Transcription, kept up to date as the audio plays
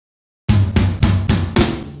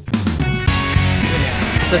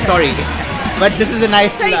So sorry, but this is a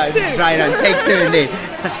nice dry run. Take two indeed.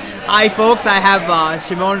 Hi folks, I have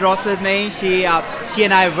Simone Ross with me. She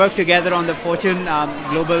and I worked together on the Fortune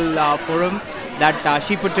Global Forum that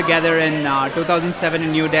she put together in 2007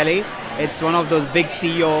 in New Delhi. It's one of those big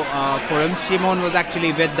CEO forums. Simone was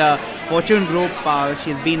actually with the Fortune Group.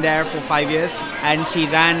 She's been there for 5 years, and she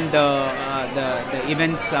ran the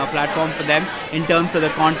events platform for them in terms of the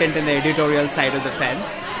content and the editorial side of the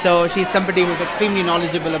fence. So she's somebody who's extremely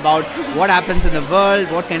knowledgeable about what happens in the world,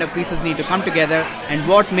 what kind of pieces need to come together, and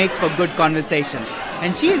what makes for good conversations.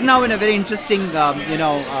 And she is now in a very interesting,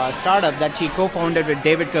 startup that she co-founded with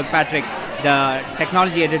David Kirkpatrick, the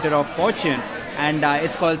technology editor of Fortune, and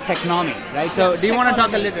it's called Techonomy, right? So, do you want to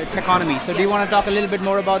talk a little Techonomy? So, do you want to talk a little bit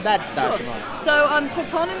more about that, Sure. So,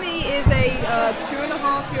 Techonomy is a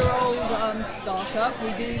 2.5-year-old startup. We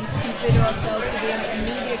do consider ourselves to be a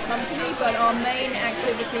media company, but our main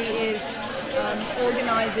activity is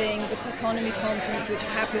organizing the Techonomy conference, which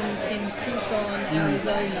happens in Tucson,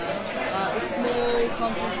 Arizona. A small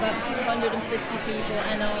conference, about 250 people,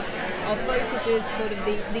 and our focus is sort of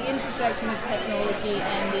the intersection of technology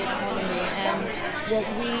and the economy. And what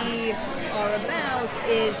we are about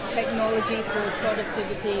is technology for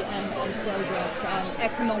productivity and progress,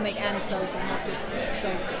 economic and social, not just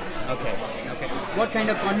social. Okay. What kind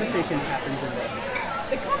of conversation happens in there?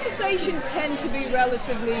 The conversations tend to be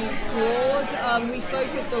relatively broad. We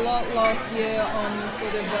focused a lot last year on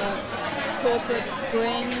sort of corporate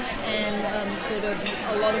spring and sort of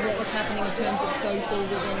a lot of what was happening in terms of social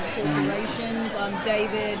within corporations.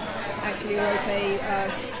 David actually wrote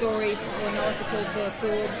a story or an article for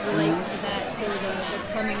Forbes related to that called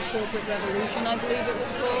The Coming Corporate Revolution, I believe it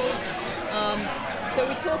was called. So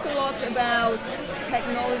we talk a lot about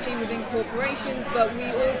technology within corporations, but we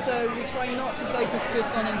try not to focus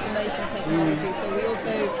just on information technology. So we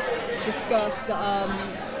also discussed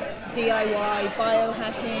DIY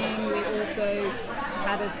biohacking. We also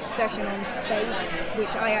had a session on space,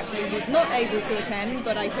 which I actually was not able to attend,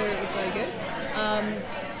 but I hear it was very good.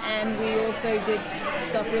 And we also did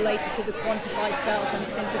stuff related to the quantified self and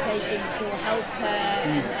its implications for healthcare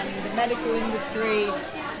and the medical industry.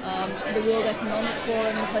 The World Economic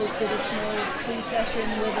Forum hosted a small pre-session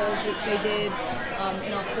with us, which they did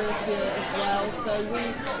in our first year as well. So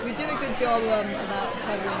we do a good job about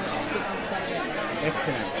covering different subjects.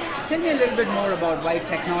 Excellent. Tell me a little bit more about why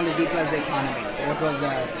technology plus the economy. What was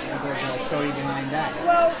the story behind that?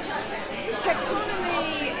 Well,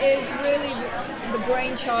 Techonomy is really the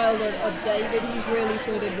brainchild of David. He's really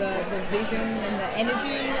sort of the vision and the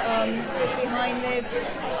energy behind this. He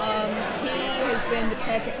had been the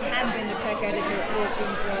tech editor at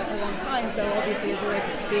Fortune for a long time, so obviously has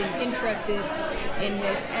already been interested in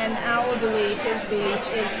this. And our belief, his belief,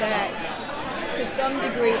 is that to some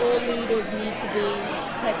degree all leaders need to be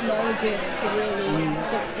technologists to really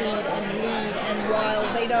succeed and lead. And while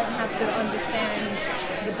they don't have to understand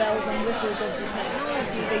the bells and whistles of the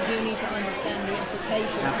technology, they do need to understand the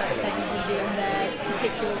implications of technology in their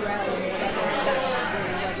particular realm, whether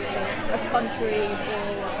it's a country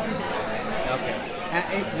or a company. Okay.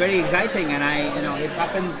 It's very exciting, and it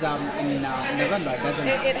happens in November, doesn't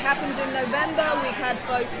it? It happens in November. We've had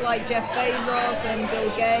folks like Jeff Bezos and Bill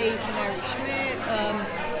Gates and Eric Schmidt,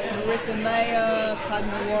 Marissa Mayer,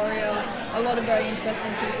 Padma Warrior, a lot of very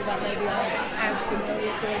interesting people that maybe aren't as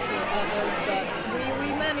familiar to others, but we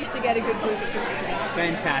managed to get a good group of people together.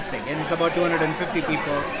 Fantastic, and it's about 250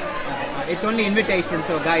 people. It's only invitation,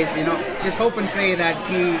 so guys, just hope and pray that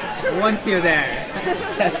she wants you there.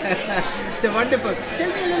 So wonderful. Tell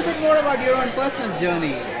me a little bit more about your own personal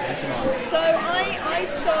journey, Simone. So I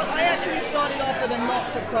actually started off at a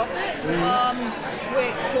not-for-profit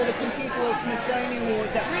called the Computer World Smithsonian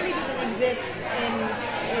Awards that really doesn't exist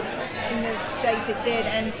in the state it did,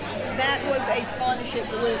 and that was a partnership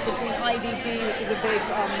between IDG, which is a big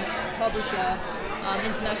publisher,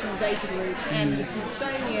 International Data Group, and the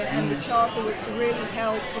Smithsonian, and the charter was to really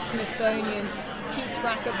help the Smithsonian keep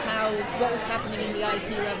track of what was happening in the IT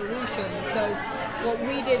revolution. So what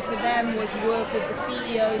we did for them was work with the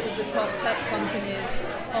CEOs of the top tech companies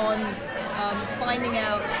on finding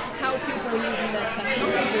out how people were using their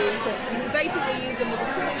technology. We basically use them as a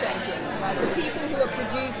search engine. Right? The people who are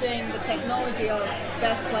producing the technology are the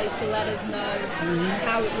best place to let us know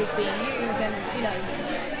how it was being used, and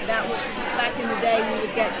that was back in the day we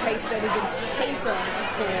would get case studies in paper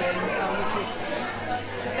form, which was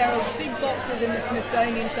there are big boxes in the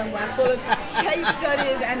Smithsonian somewhere full of case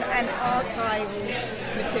studies and archival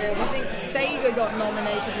materials. I think Sega got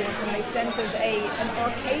nominated once, and they sent us an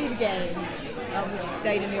arcade game, which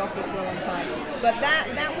stayed in the office for a long time. But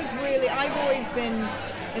that was really, I've always been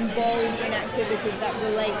involved in activities that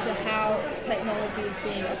relate to how technology is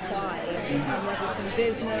being applied, whether it's in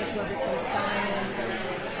business, whether it's in science,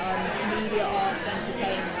 media, arts,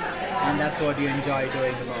 entertainment. And that's what you enjoy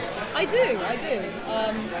doing the most. I do.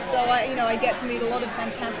 So I get to meet a lot of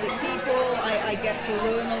fantastic people. I get to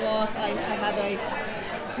learn a lot. I have a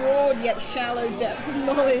broad yet shallow depth of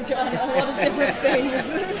knowledge on a lot of different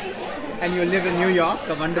things. And you live in New York,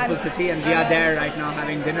 a wonderful city, and we are there right now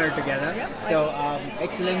having dinner together. Yep. So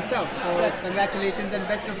excellent stuff. So congratulations and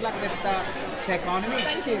best of luck with the Techonomy.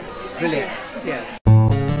 Thank you. Brilliant. Cheers.